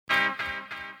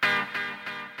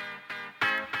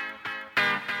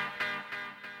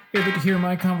Able to hear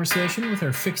my conversation with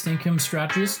our fixed income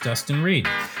strategist, Dustin Reid.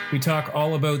 We talk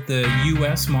all about the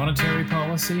U.S. monetary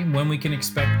policy, when we can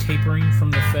expect tapering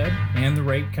from the Fed, and the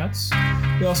rate cuts.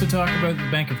 We also talk about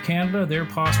the Bank of Canada, their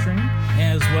posturing,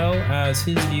 as well as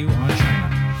his view on China.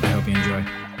 I hope you enjoy.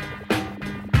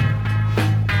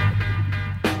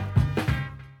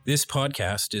 This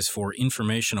podcast is for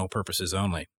informational purposes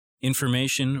only.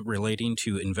 Information relating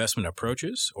to investment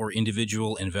approaches or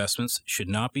individual investments should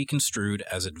not be construed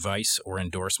as advice or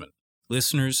endorsement.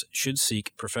 Listeners should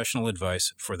seek professional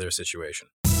advice for their situation.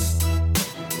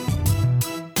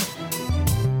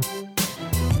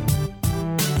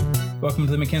 Welcome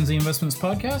to the Mackenzie Investments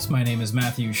Podcast. My name is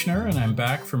Matthew Schnurr, and I'm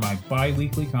back for my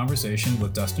bi-weekly conversation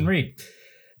with Dustin Reid.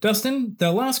 Dustin,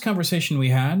 the last conversation we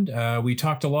had, we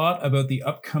talked a lot about the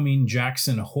upcoming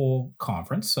Jackson Hole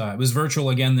conference. It was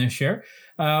virtual again this year.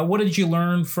 What did you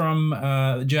learn from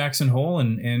Jackson Hole,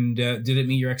 and did it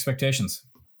meet your expectations?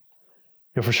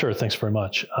 Yeah, for sure. Thanks very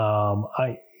much.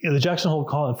 The Jackson Hole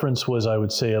conference was, I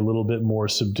would say, a little bit more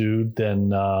subdued than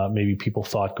maybe people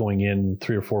thought going in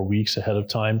 3 or 4 weeks ahead of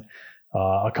time.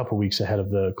 A couple of weeks ahead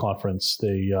of the conference,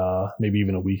 they maybe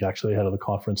even a week actually ahead of the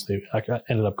conference, they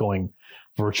ended up going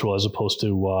virtual as opposed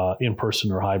to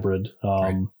in-person or hybrid,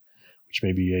 right, which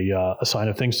may be a sign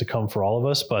of things to come for all of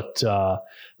us. But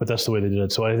that's the way they did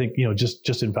it. So I think,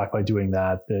 just in fact by doing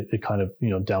that, it kind of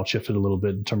downshifted a little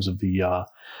bit in terms of the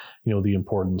the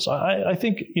importance. I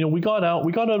think we got out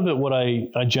of it what I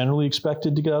generally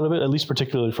expected to get out of it, at least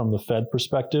particularly from the Fed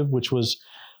perspective, which was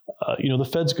the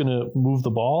Fed's going to move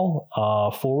the ball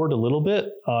forward a little bit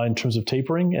in terms of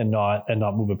tapering and not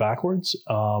move it backwards.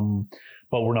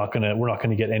 But we're not going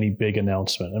to get any big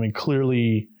announcement. I mean,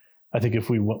 clearly, I think if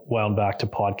we wound back to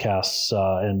podcasts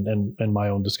and my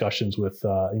own discussions with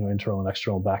internal and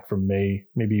external back from May,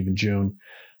 maybe even June,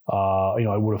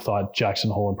 I would have thought Jackson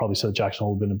Hole and probably said Jackson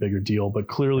Hole had been a bigger deal. But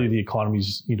clearly, the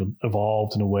economy's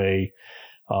evolved in a way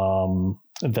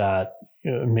that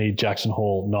made Jackson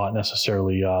Hole not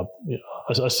necessarily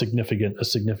a significant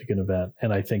event.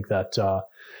 And I think that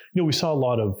we saw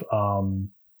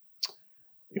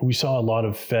a lot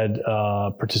of Fed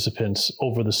participants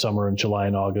over the summer in July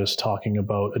and August talking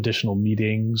about additional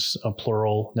meetings,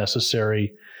 plural,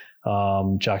 necessary.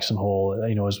 Jackson Hole,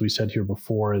 as we said here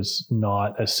before, is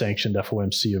not a sanctioned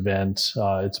FOMC event.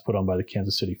 It's put on by the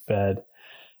Kansas City Fed.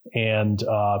 And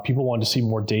people wanted to see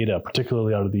more data,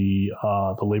 particularly out of the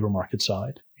labor market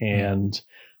side, and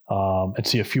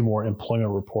see a few more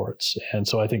employment reports. And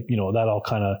so I think that all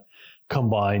kind of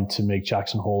combined to make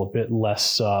Jackson Hole a bit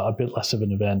less of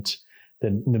an event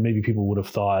than maybe people would have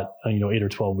thought 8 or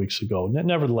 12 weeks ago.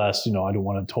 Nevertheless, I don't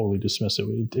want to totally dismiss it.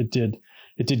 It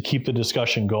did keep the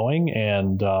discussion going,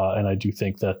 and I do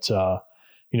think that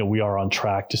we are on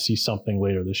track to see something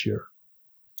later this year.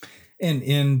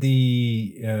 And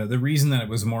the reason that it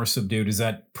was more subdued, is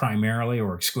that primarily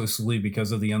or exclusively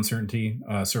because of the uncertainty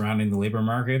surrounding the labor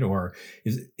market, or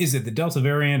is it the Delta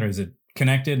variant, or is it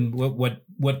connected? And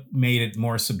what made it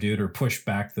more subdued or pushed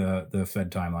back the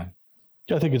Fed timeline?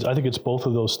 Yeah, I think it's both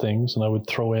of those things, and I would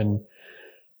throw in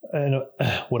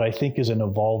what I think is an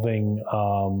evolving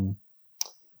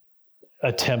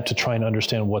attempt to try and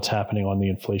understand what's happening on the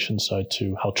inflation side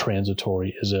too. How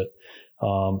transitory is it?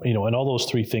 And all those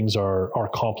three things are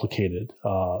complicated,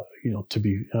 to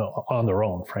be on their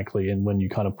own, frankly. And when you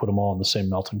kind of put them all in the same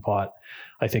melting pot,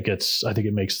 I think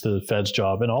it makes the Fed's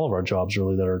job, and all of our jobs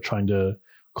really that are trying to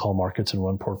call markets and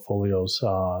run portfolios,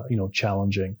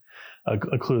 challenging.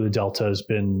 Clearly, Delta has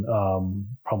been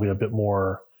probably a bit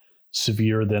more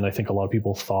severe than I think a lot of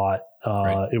people thought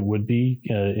right. It would be.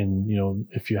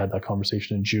 If you had that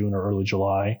conversation in June or early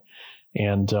July,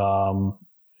 and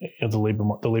the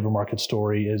labor market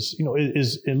story is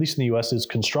at least in the U.S. is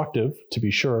constructive, to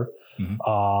be sure,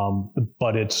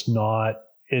 but it's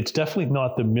definitely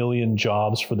not the 1 million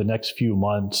jobs for the next few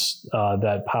months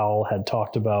that Powell had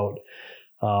talked about.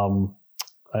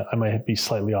 I might be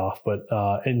slightly off, but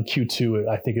in Q2,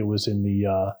 I think it was in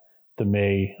the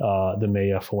May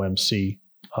FOMC,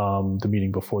 the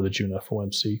meeting before the June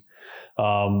FOMC.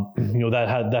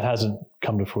 That hasn't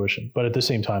come to fruition, but at the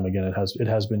same time, again, it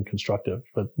has been constructive.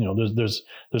 But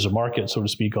there's a market, so to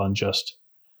speak, on just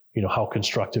how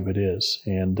constructive it is,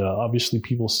 and obviously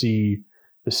people see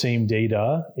the same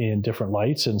data in different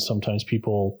lights, and sometimes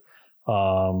people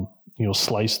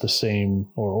slice the same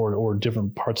or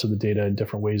different parts of the data in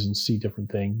different ways and see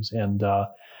different things. And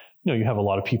you have a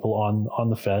lot of people on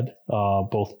the Fed,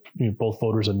 both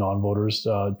voters and non-voters,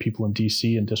 people in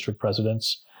DC and district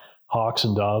presidents, hawks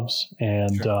and doves,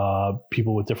 and sure.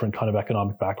 People with different kind of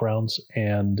economic backgrounds.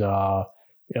 And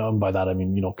By that I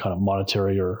mean, kind of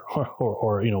monetary or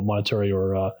monetary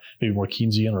or maybe more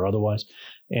Keynesian or otherwise.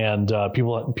 And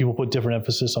people put different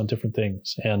emphasis on different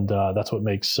things, and that's what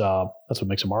makes a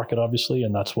market, obviously,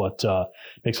 and that's what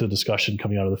makes the discussion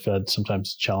coming out of the Fed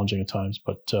sometimes challenging at times.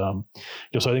 But so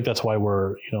I think that's why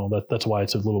that's why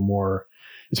it's a little more.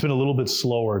 It's been a little bit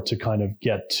slower to kind of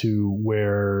get to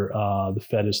where the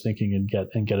Fed is thinking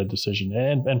and get a decision,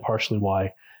 and partially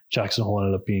why Jackson Hole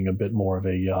ended up being a bit more of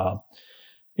a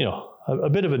a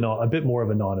bit more of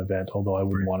a non-event, although I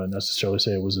wouldn't want to necessarily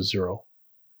say it was a zero.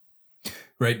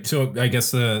 Right. So I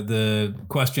guess the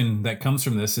question that comes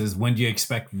from this is, when do you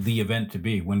expect the event to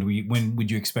be? When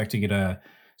would you expect to get a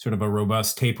sort of a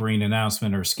robust tapering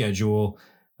announcement or schedule?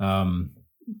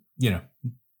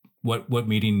 What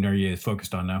meeting are you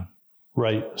focused on now?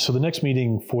 Right. So the next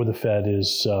meeting for the Fed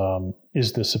is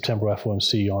the September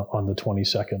FOMC on the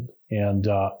 22nd. And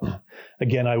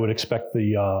again, I would expect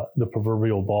the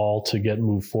proverbial ball to get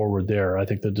moved forward there. I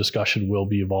think the discussion will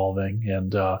be evolving,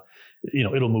 and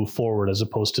it'll move forward as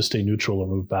opposed to stay neutral or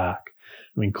move back.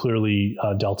 I mean, clearly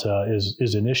Delta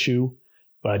is an issue,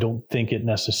 but I don't think it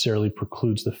necessarily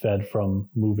precludes the Fed from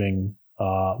moving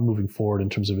forward in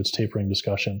terms of its tapering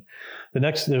discussion.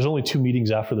 There's only two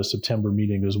meetings after the September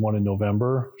meeting. There's one in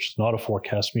November, which is not a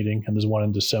forecast meeting, and there's one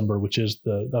in December, which is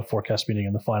the forecast meeting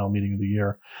and the final meeting of the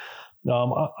year.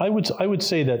 I would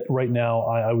say that right now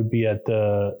I would be at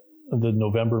the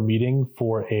November meeting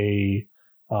for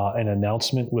an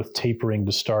announcement with tapering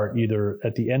to start either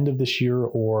at the end of this year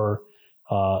or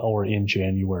in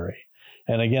January.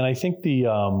 And again, I think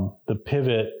the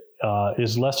pivot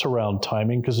is less around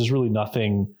timing, because there's really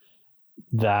nothing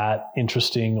that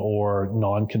interesting or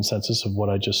non-consensus of what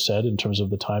I just said in terms of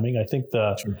the timing. I think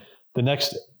the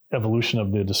next evolution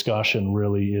of the discussion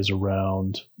really is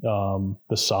around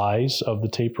the size of the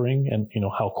tapering and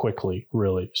how quickly,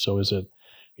 really. So is it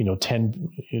 10,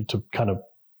 to kind of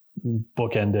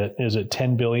bookend it, is it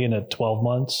 10 billion at 12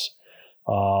 months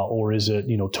or is it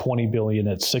 20 billion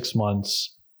at 6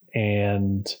 months?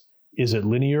 And is it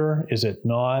linear? Is it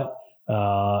not?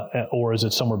 Or is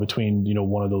it somewhere between,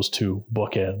 one of those two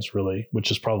bookends, really,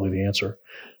 which is probably the answer.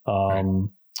 Right.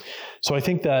 So I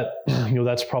think that,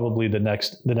 that's probably the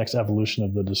next evolution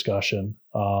of the discussion.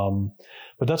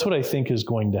 But that's what I think is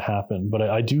going to happen. But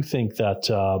I do think that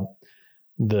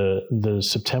the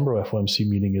September FOMC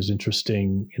meeting is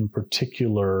interesting in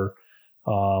particular.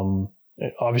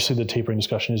 Obviously, the tapering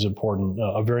discussion is important,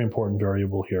 a very important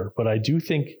variable here. But I do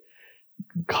think,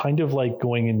 kind of like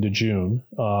going into June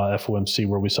FOMC,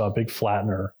 where we saw a big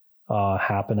flattener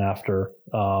happen after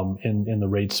in the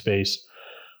rate space,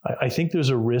 I think there's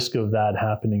a risk of that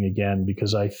happening again,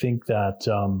 because I think that,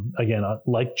 again,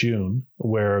 like June,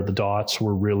 where the dots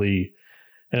were really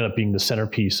ended up being the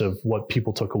centerpiece of what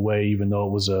people took away, even though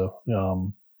it was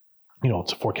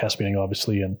it's a forecast meeting,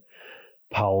 obviously, and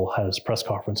Powell had his press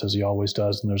conference, as he always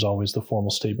does, and there's always the formal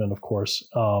statement, of course.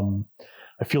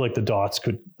 I feel like the dots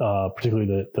could,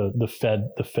 particularly the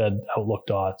Fed outlook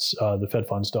dots, the Fed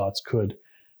funds dots, could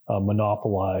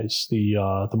monopolize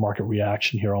the market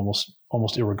reaction here, almost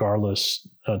irregardless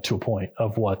to a point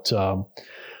of what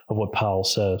Powell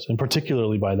says. And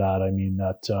particularly by that, I mean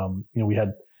that we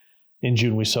had in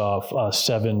June, we saw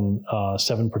seven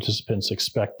participants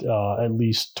expect at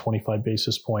least 25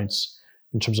 basis points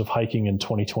in terms of hiking in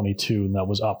 2022, and that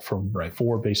was up from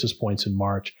 4 basis points in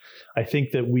March. I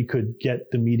think that we could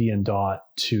get the median dot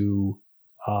to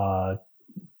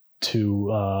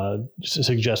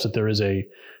suggest that there is the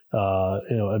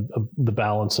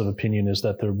balance of opinion is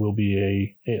that there will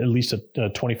be at least a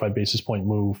 25 basis point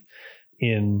move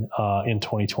in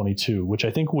 2022, which I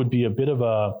think would be a bit of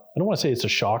I don't want to say it's a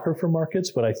shocker for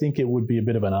markets, but I think it would be a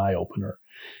bit of an eye opener.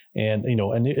 And,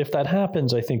 and if that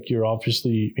happens, I think you're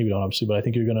maybe not obviously, but I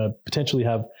think you're going to potentially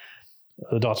have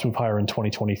the dots move higher in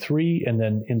 2023. And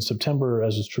then in September,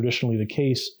 as is traditionally the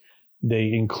case,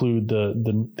 they include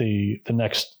the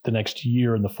next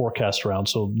year in the forecast round.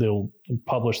 So they'll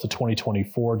publish the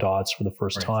 2024 dots for the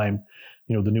first time,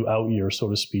 the new out year, so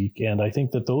to speak. And I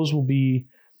think that those will be,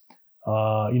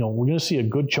 we're going to see a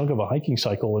good chunk of a hiking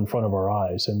cycle in front of our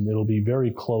eyes, and it'll be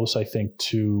very close, I think,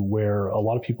 to where a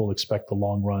lot of people expect the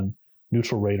long run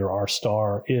neutral rate or R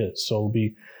star is. So it'll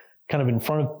be kind of in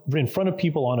front of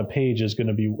people on a page is going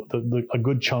to be a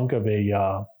good chunk of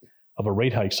a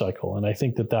rate hike cycle, and I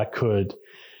think that could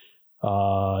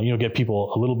get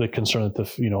people a little bit concerned that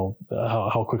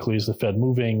how quickly is the Fed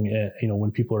moving?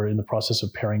 When people are in the process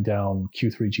of paring down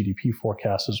Q3 GDP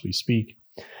forecasts as we speak.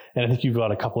 And I think you've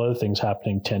got a couple other things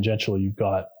happening tangentially. You've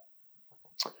got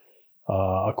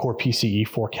a core PCE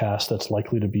forecast that's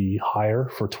likely to be higher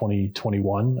for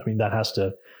 2021. I mean, that has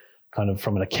to kind of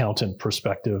from an accounting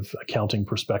perspective,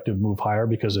 move higher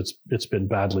because it's been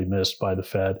badly missed by the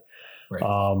Fed.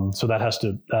 Right. So that has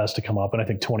to come up, and I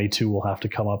think 22 will have to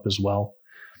come up as well.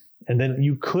 And then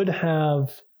you could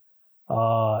have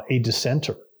a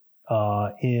dissenter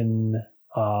in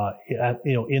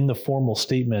the formal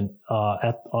statement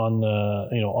on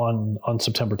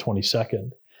September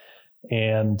 22nd,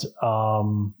 and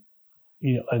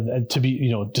to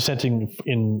be dissenting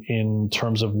in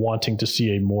terms of wanting to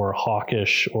see a more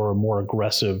hawkish or a more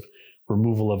aggressive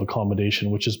removal of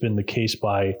accommodation, which has been the case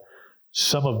by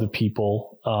some of the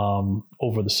people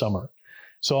over the summer.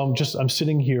 So I'm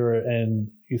sitting here and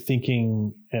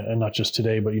thinking, and not just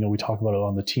today, but we talk about it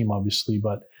on the team, obviously.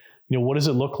 But what does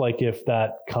it look like if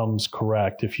that comes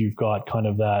correct? If you've got kind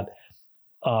of that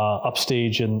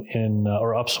upstage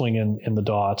or upswing in the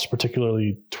dots,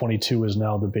 particularly 22 is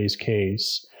now the base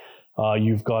case.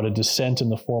 You've got a dissent in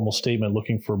the formal statement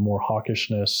looking for more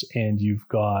hawkishness, and you've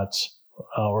got,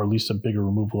 or at least a bigger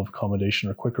removal of accommodation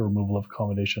or quicker removal of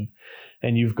accommodation,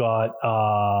 and you've got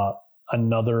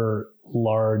another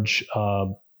large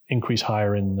increase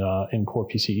higher in core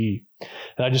PCE.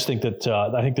 And I just think that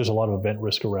I think there's a lot of event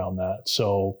risk around that.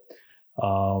 So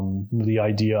the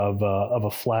idea of a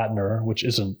flattener, which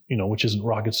isn't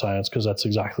rocket science, because that's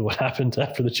exactly what happened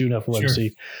after the June FOMC. Sure.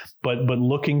 But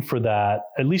looking for that,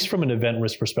 at least from an event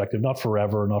risk perspective, not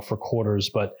forever, not for quarters,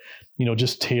 but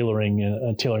just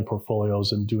tailoring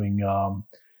portfolios and doing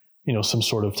some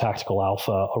sort of tactical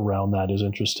alpha around that is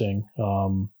interesting.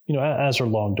 As are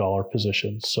long dollar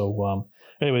positions. So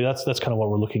anyway, that's kind of what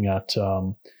we're looking at.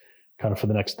 Kind of for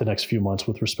the next few months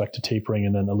with respect to tapering,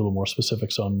 and then a little more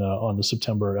specifics on the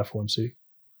September FOMC.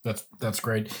 That's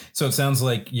great. So it sounds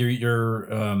like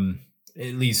you're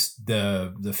at least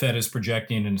the Fed is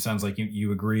projecting, and it sounds like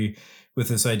you agree with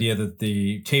this idea that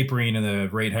the tapering and the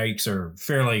rate hikes are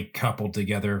fairly coupled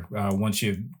together. Once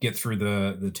you get through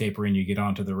the tapering, you get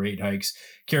onto the rate hikes.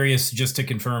 Curious just to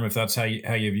confirm if that's how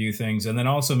you view things, and then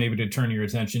also maybe to turn your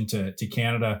attention to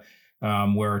Canada,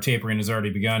 where tapering has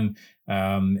already begun.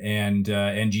 And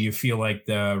do you feel like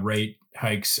the rate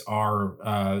hikes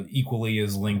are equally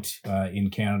as linked in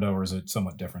Canada, or is it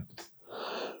somewhat different?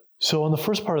 So on the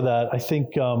first part of that, I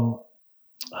think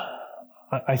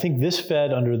this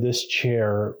Fed under this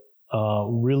chair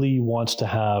really wants to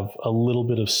have a little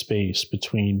bit of space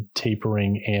between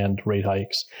tapering and rate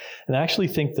hikes. And I actually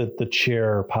think that the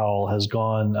chair, Powell, has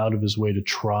gone out of his way to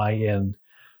try and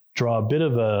draw a bit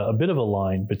of a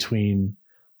line between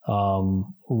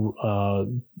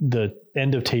the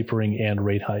end of tapering and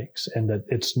rate hikes, and that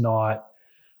it's not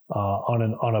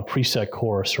on a preset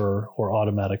course or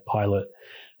automatic pilot.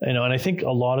 And I think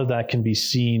a lot of that can be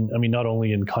seen, not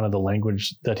only in kind of the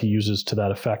language that he uses to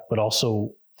that effect, but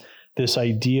also this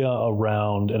idea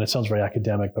around, and it sounds very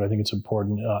academic, but I think it's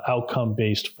important,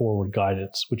 outcome-based forward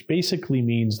guidance, which basically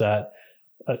means that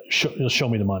show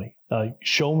me the money.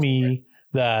 Show me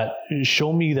that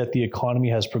the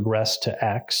economy has progressed to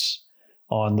X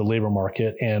on the labor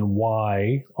market and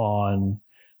Y on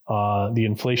the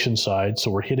inflation side.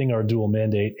 So we're hitting our dual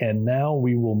mandate, and now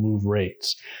we will move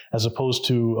rates, as opposed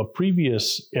to a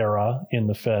previous era in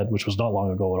the Fed, which was not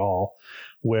long ago at all,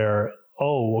 where,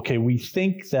 we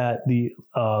think that the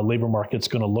labor market's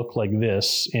going to look like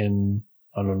this in,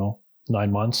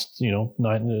 9 months,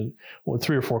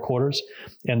 3 or 4 quarters,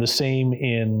 and the same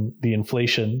in the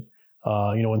inflation.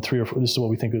 In 3 or 4, this is what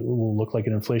we think it will look like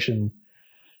in inflation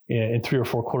in 3 or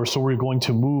 4 quarters. So we're going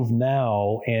to move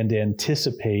now and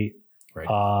anticipate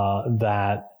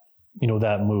that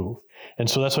move. And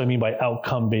so that's what I mean by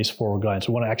outcome-based forward guidance.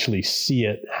 We want to actually see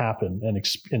it happen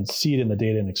and see it in the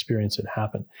data and experience it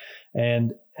happen.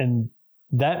 And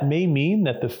that may mean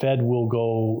that the Fed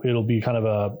it'll be kind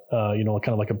of kind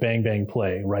of like a bang bang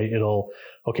play, right?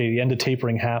 The end of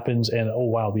tapering happens, and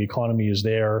the economy is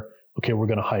there. Okay, we're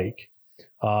going to hike.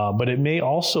 But it may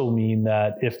also mean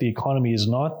that if the economy is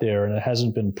not there and it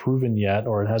hasn't been proven yet,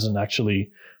 or it hasn't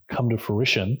actually come to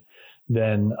fruition,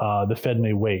 then the Fed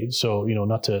may wait. So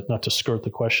not to skirt the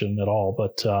question at all,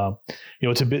 but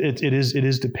it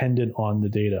is dependent on the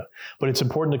data. But it's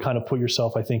important to kind of put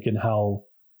yourself, I think, in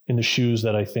the shoes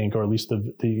that I think, or at least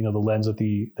the lens that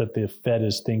the Fed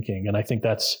is thinking. And I think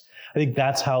that's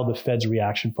how the Fed's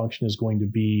reaction function is going to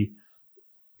be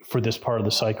for this part of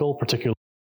the cycle, particularly.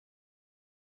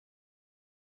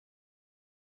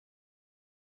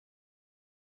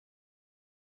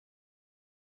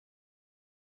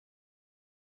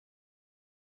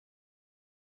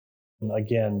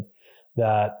 Again,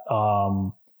 that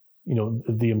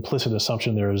the implicit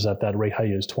assumption there is that rate hike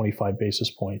is 25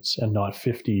 basis points and not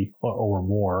 50 or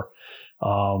more.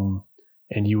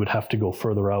 and you would have to go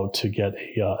further out to get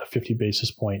a 50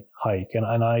 basis point hike. And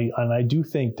I do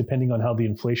think, depending on how the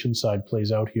inflation side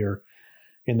plays out here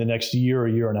in the next year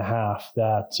and a half,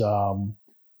 that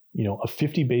a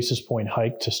 50 basis point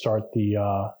hike to start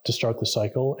the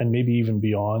cycle, and maybe even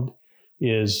beyond,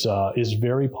 is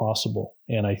very possible.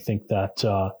 And I think that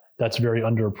that's very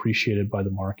underappreciated by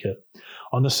the market.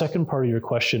 On the second part of your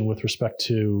question with respect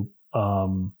to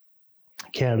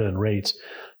Canada and rates,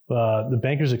 the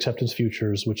bankers' acceptance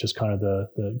futures, which is kind of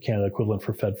the Canada equivalent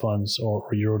for Fed funds or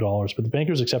euro dollars, but the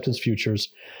bankers' acceptance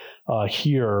futures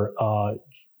here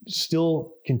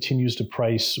still continues to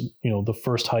price, the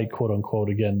first hike, quote unquote,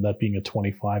 again, that being a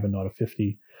 25 and not a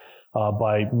 50,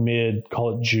 by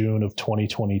call it June of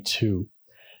 2022.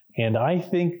 And I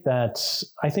think that's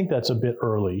a bit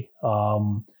early.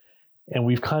 And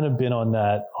we've kind of been on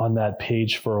that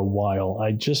page for a while.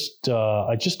 I just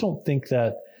don't think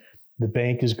that the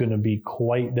bank is going to be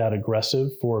quite that aggressive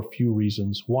for a few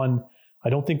reasons. One,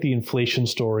 I don't think the inflation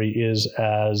story is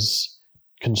as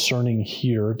concerning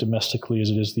here domestically as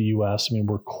it is the U.S. I mean,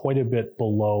 we're quite a bit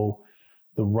below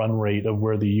the run rate of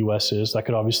where the U.S. is. That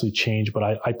could obviously change, but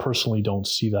I personally don't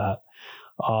see that.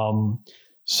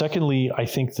 Secondly, I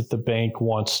think that the bank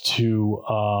wants to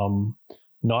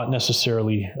not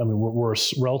necessarily, I mean, we're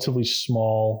relatively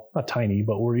small, not tiny,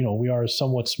 but we are a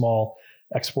somewhat small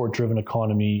export-driven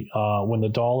economy. When the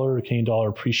Canadian dollar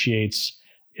appreciates,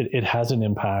 it has an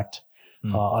impact.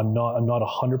 I'm not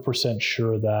 100%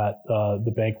 sure that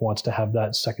the bank wants to have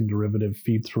that second derivative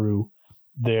feed through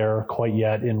there quite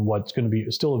yet in what's going to be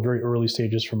still a very early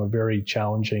stages from a very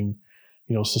challenging,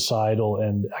 societal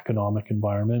and economic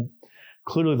environment.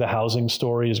 Clearly, the housing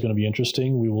story is going to be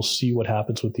interesting. We will see what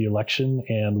happens with the election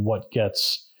and what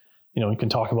gets, you can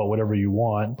talk about whatever you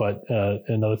want, but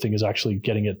another thing is actually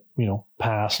getting it,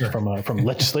 passed Sure. from a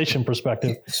legislation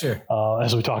perspective. Sure.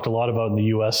 As we talked a lot about in the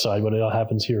U.S. side, but it all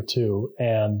happens here too.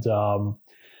 And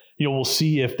we'll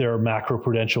see if there are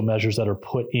macroprudential measures that are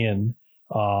put in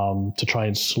to try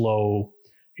and slow,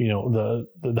 the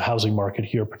housing market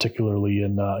here, particularly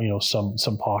in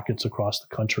some pockets across the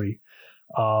country.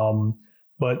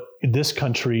 But in this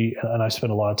country, and I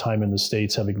spent a lot of time in the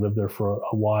States, having lived there for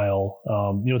a while,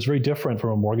 it's very different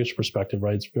from a mortgage perspective,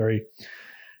 right? It's very,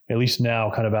 at least now,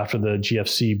 kind of after the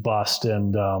GFC bust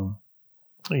and,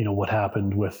 what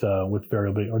happened with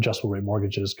variable or adjustable rate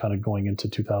mortgages kind of going into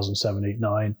 2007, 8,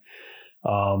 9.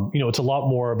 It's a lot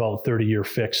more about 30-year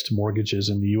fixed mortgages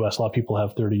in the U.S. A lot of people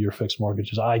have 30-year fixed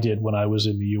mortgages. I did when I was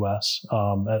in the U.S.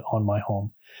 On my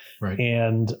home. Right.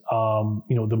 And,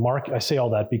 the market, I say all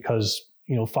that because,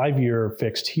 5-year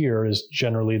fixed here is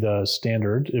generally the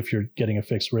standard if you're getting a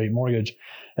fixed rate mortgage.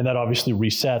 And that obviously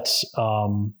resets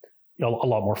a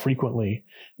lot more frequently.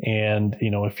 And,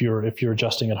 if you're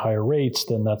adjusting at higher rates,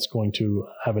 then that's going to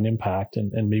have an impact.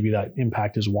 And maybe that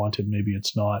impact is wanted, maybe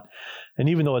it's not. And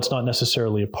even though it's not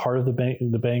necessarily a part of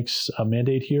the bank's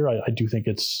mandate here, I do think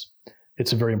it's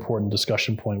a very important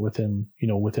discussion point within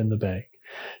the bank.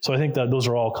 So I think that those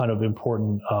are all kind of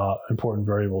important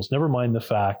variables. Never mind the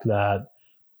fact that,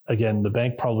 again, the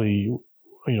bank probably,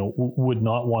 would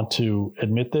not want to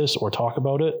admit this or talk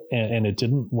about it, and it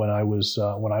didn't when I was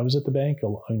at the bank,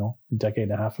 a decade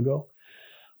and a half ago.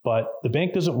 But the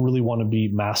bank doesn't really want to be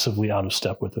massively out of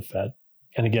step with the Fed.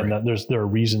 And again, Right. there are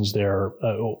reasons there.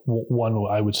 One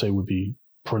I would say would be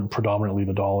predominantly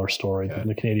the dollar story,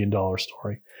 the Canadian dollar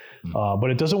story. But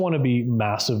it doesn't want to be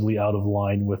massively out of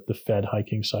line with the Fed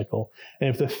hiking cycle. And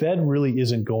if the Fed really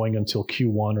isn't going until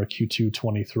Q1 or Q2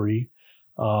 23,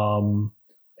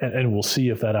 and we'll see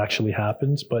if that actually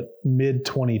happens, but mid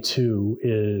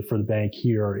 22 for the bank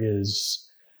here is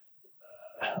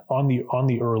on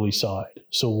the early side.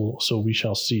 So we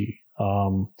shall see.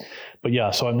 But yeah,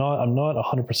 so I'm not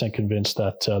 100% convinced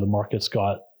that the market's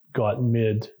got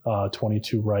mid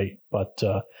 22 right, but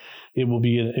it will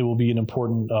be an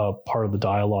important part of the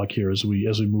dialogue here as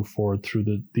we move forward through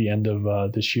the end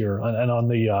of this year. And on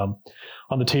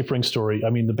the tapering story,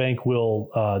 I mean, the bank will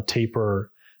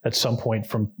taper at some point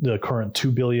from the current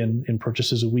 $2 billion in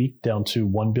purchases a week down to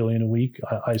 $1 billion a week,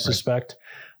 I suspect,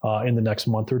 in the next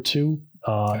month or two,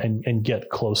 and get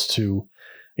close to,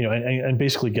 and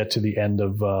basically get to the end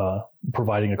of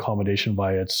providing accommodation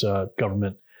via its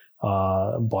government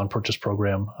bond purchase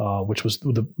program, which was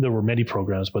there were many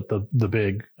programs, but the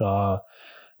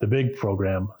big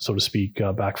program, so to speak,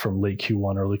 back from late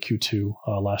Q1, early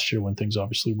Q2 last year, when things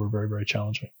obviously were very, very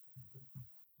challenging.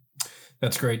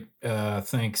 That's great.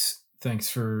 Thanks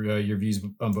for your views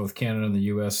on both Canada and the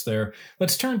U.S. there.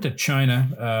 Let's turn to China.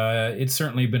 It's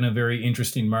certainly been a very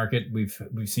interesting market. We've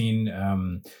seen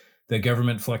the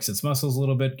government flex its muscles a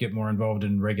little bit, get more involved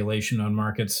in regulation on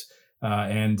markets.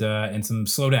 and some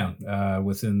slowdown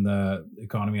within the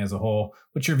economy as a whole.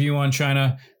 What's your view on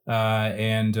China,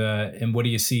 and what do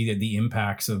you see the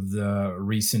impacts of the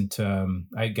recent,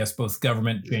 I guess, both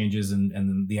government changes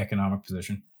and the economic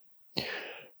position?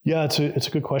 Yeah, it's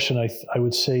a good question. I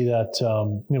would say that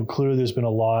clearly there's been a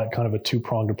lot, kind of a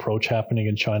two-pronged approach happening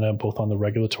in China, both on the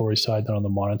regulatory side and on the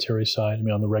monetary side. I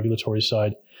mean, on the regulatory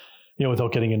side,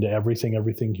 without getting into everything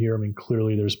here, I mean,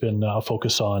 clearly there's been a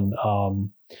focus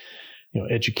on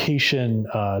education,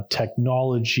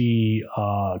 technology,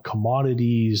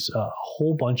 commodities, a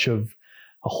whole bunch of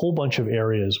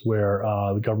areas where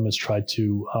the government's tried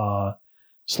to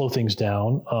slow things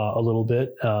down a little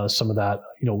bit. Some of that,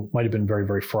 might have been very,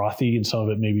 very frothy, and some of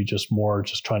it maybe just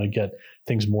trying to get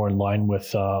things more in line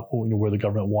with where the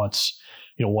government wants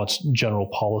general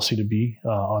policy to be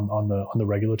on the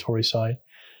regulatory side.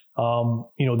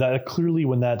 That clearly,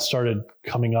 when that started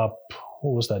coming up,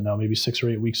 what was that now? Maybe 6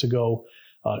 or 8 weeks ago,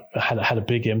 had a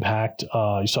big impact.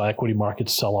 You saw equity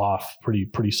markets sell off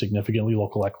pretty significantly.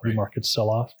 Local equity markets sell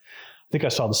off. I think I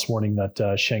saw this morning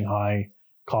that Shanghai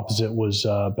Composite was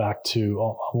back to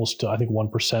almost, I think,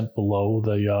 1% below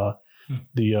the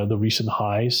recent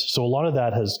highs. So a lot of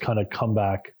that has kind of come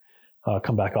back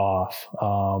off.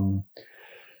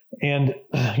 And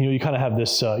you kind of have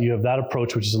this. You have that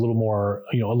approach, which is a little more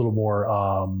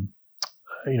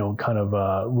kind of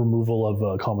removal of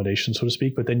accommodation, so to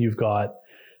speak. But then you've got,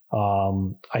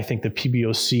 I think, the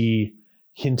PBOC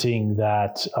hinting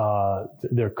that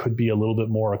there could be a little bit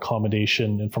more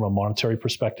accommodation and from a monetary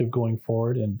perspective going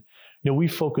forward. And, we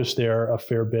focused there a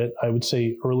fair bit. I would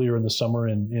say earlier in the summer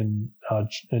in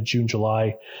June, July,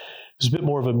 it was a bit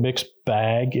more of a mixed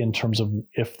bag in terms of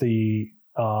if the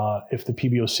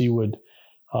PBOC would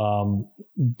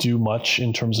do much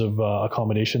in terms of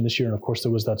accommodation this year. And of course,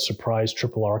 there was that surprise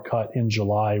RRR cut in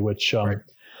July, which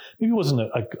maybe wasn't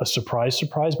a surprise,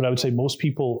 but I would say most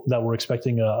people that were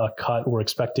expecting a cut were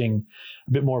expecting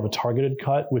a bit more of a targeted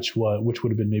cut, which would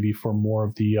have been maybe for more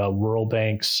of the rural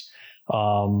banks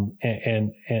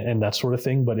and that sort of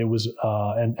thing. But it was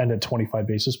and at 25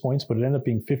 basis points, but it ended up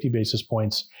being 50 basis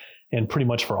points, and pretty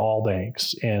much for all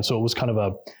banks. And so it was kind of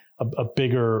a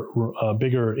bigger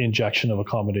injection of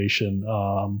accommodation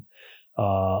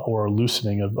or a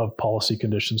loosening of policy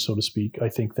conditions, so to speak, I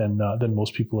think, than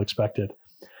most people expected.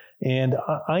 And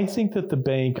I think that the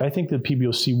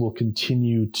PBOC will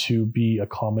continue to be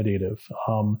accommodative.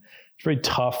 It's very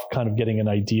tough kind of getting an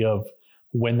idea of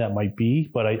when that might be,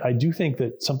 but I do think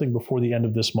that something before the end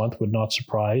of this month would not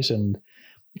surprise, and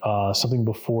something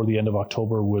before the end of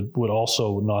October would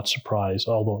also not surprise,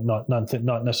 although not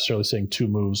necessarily saying two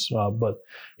moves, but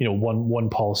one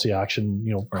policy action,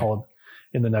 call it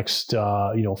in the next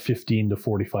 15 to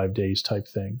 45 days type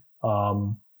thing.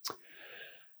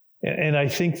 And I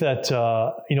think that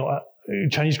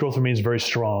Chinese growth remains very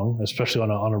strong, especially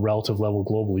on a relative level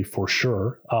globally, for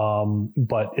sure.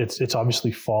 But it's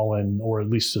obviously fallen, or at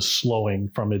least is slowing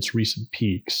from its recent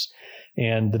peaks.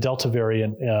 And the Delta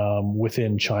variant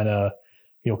within China,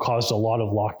 caused a lot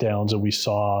of lockdowns, and we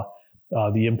saw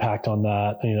the impact on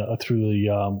that through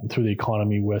the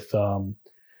economy with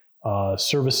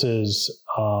services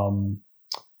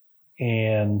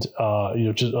and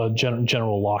just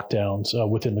general lockdowns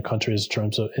within the country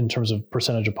in terms of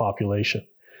percentage of population.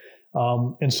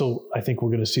 And so I think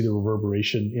we're going to see the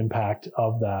reverberation impact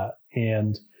of that.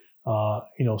 And so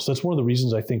that's one of the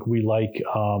reasons I think we like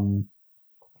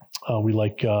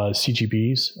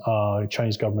CGBs,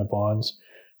 Chinese government bonds,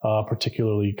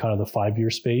 particularly kind of the 5-year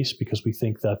space, because we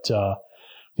think that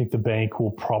the bank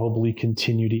will probably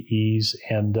continue to ease,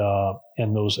 and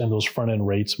those front end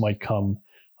rates might come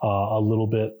a little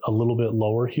bit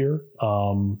lower here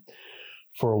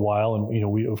for a while. And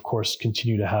we of course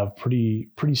continue to have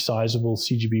pretty sizable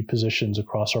CGB positions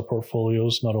across our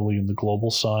portfolios, not only in the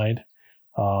global side,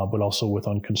 but also with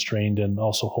unconstrained, and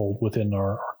also hold within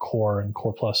our core and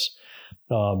core plus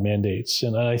mandates.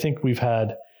 And I think we've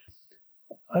had,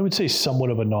 I would say,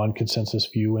 somewhat of a non-consensus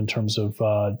view in terms of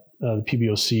the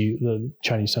PBOC, the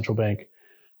Chinese central bank,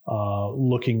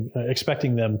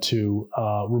 expecting them to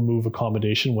remove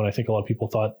accommodation, when I think a lot of people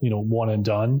thought, one and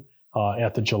done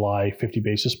at the July 50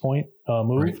 basis point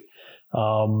move. Right.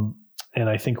 And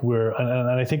I think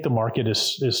I think the market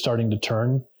is starting to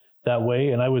turn that way.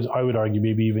 And I would argue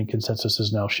maybe even consensus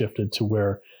has now shifted to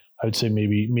where I would say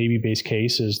maybe base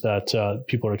case is that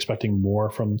people are expecting more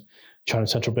from China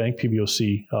Central Bank,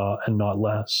 PBOC, and not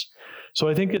less. So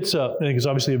I think it's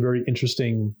obviously a very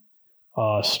interesting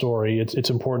story. It's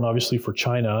important, obviously, for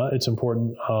China. It's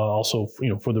important also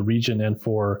for the region and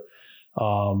for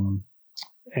EMs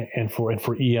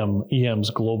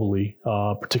globally,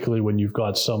 particularly when you've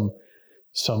got some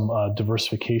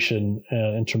diversification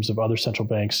in terms of other central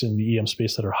banks in the EM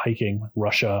space that are hiking, like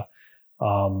Russia,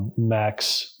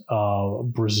 Mex,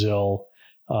 Brazil,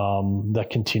 that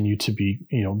continue to be,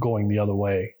 going the other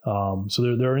way.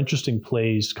 So there are interesting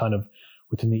plays kind of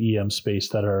within the EM space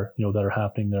that are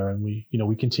happening there. And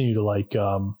we continue to like,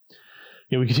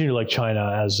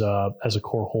 China as a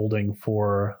core holding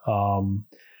for,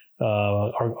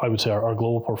 I would say our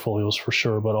global portfolios for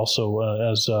sure, but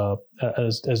also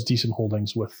as decent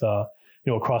holdings with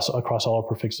across all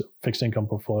our fixed income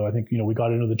portfolio. I think we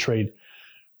got into the trade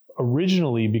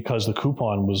originally because the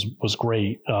coupon was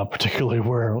great, particularly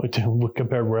where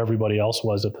compared where everybody else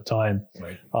was at the time.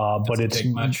 Right. But it's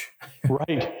take much.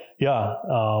 Right. Yeah.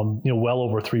 Well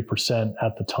over 3%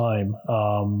 at the time.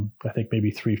 I think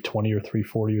maybe 320 or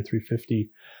 340 or 350.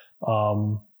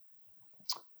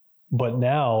 But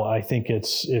now I think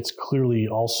it's clearly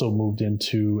also moved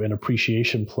into an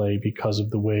appreciation play because of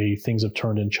the way things have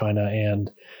turned in China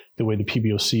and the way the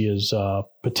PBOC is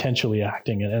potentially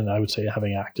acting, and I would say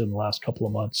having acted in the last couple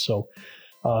of months. So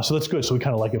that's good. So we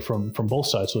kind of like it from both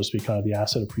sides, so to speak, kind of the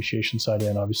asset appreciation side,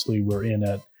 and obviously we're in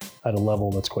at a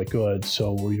level that's quite good.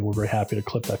 So we're very happy to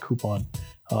clip that coupon.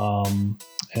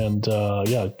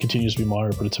 It continues to be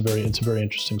monitored, but it's a very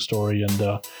interesting story,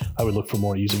 and I would look for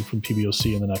more easing from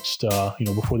PBOC in the next,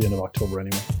 before the end of October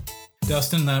anyway.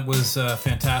 Dustin, that was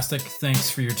fantastic. Thanks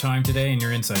for your time today and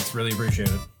your insights. Really appreciate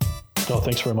it. Oh,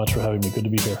 thanks very much for having me. Good to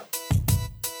be here.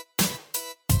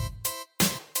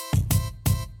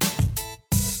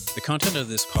 The content of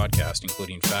this podcast,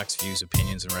 including facts, views,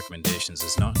 opinions, and recommendations,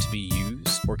 is not to be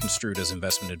used or construed as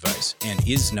investment advice and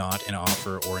is not an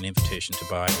offer or an invitation to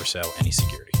buy or sell any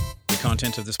security. The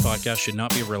content of this podcast should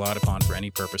not be relied upon for any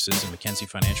purposes, and Mackenzie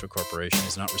Financial Corporation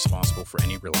is not responsible for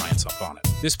any reliance upon it.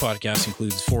 This podcast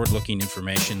includes forward-looking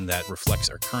information that reflects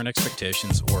our current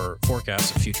expectations or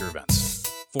forecasts of future events.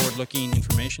 Forward-looking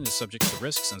information is subject to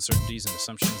risks, uncertainties, and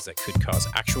assumptions that could cause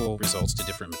actual results to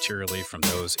differ materially from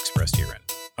those expressed herein.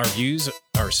 Our views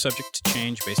are subject to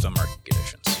change based on market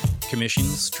conditions.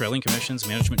 Commissions, trailing commissions,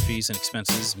 management fees, and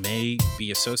expenses may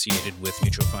be associated with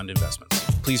mutual fund investments.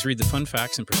 Please read the fund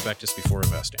facts and prospectus before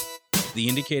investing. The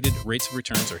indicated rates of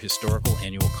returns are historical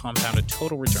annual compounded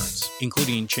total returns,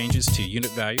 including changes to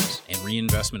unit values and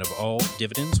reinvestment of all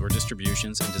dividends or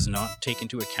distributions, and does not take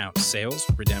into account sales,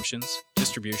 redemptions,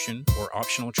 distribution, or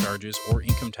optional charges or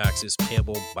income taxes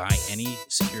payable by any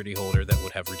security holder that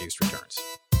would have reduced returns.